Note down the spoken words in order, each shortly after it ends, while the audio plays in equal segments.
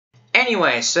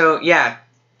anyway, so yeah,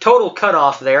 total cut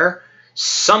off there.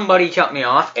 Somebody cut me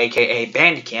off, aka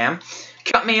Bandicam.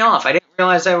 Cut me off. I didn't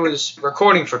realize I was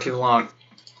recording for too long.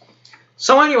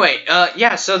 So anyway,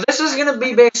 yeah, so this is going to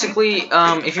be basically,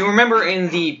 if you remember in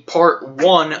the part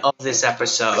 1 of this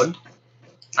episode,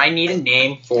 I need a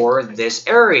name for this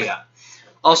area.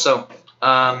 Also,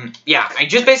 yeah, I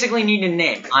just basically need a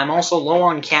name. I'm also low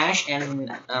on cash,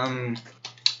 and,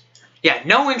 yeah,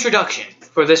 no introduction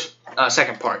for this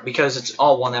second part, because it's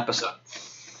all one episode.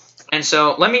 And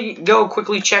so, let me go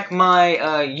quickly check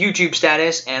my YouTube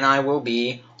status, and I will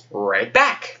be right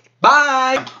back.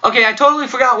 Bye! Okay, I totally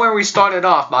forgot where we started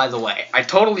off, by the way. I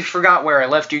totally forgot where I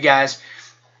left you guys.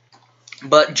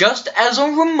 But just as a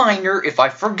reminder, if I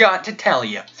forgot to tell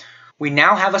you, we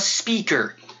now have a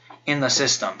speaker in the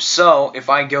system. So, if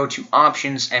I go to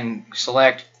Options and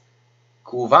select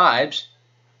Cool Vibes,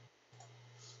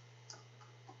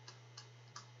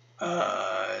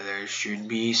 there should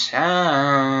be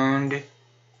sound.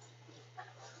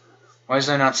 Why is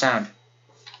there not sound?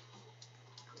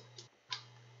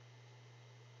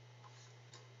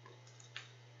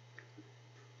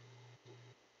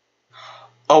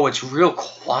 Oh, it's real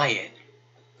quiet.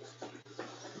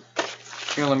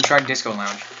 Here, let me try Disco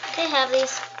Lounge. Can I have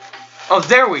these? Oh,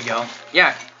 there we go.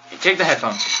 Yeah, take the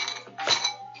headphones.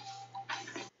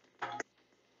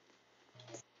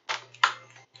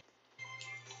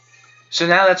 So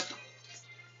now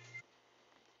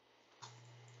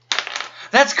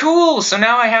that's cool. So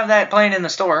now I have that playing in the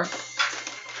store.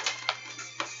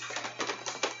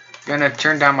 Gonna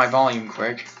turn down my volume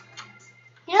quick.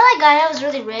 You know that guy that was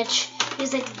really rich? He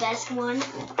was like the best one.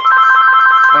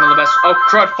 One of the best. Oh,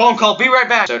 crud. Phone call. Be right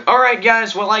back. Alright,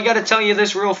 guys. Well, I gotta tell you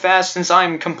this real fast since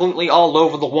I'm completely all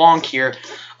over the wonk here.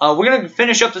 We're gonna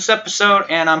finish up this episode,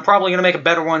 and I'm probably gonna make a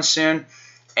better one soon.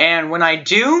 And when I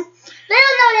do,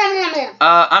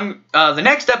 the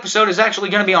next episode is actually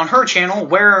gonna be on her channel,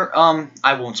 where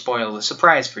I won't spoil the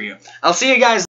surprise for you. I'll see you guys.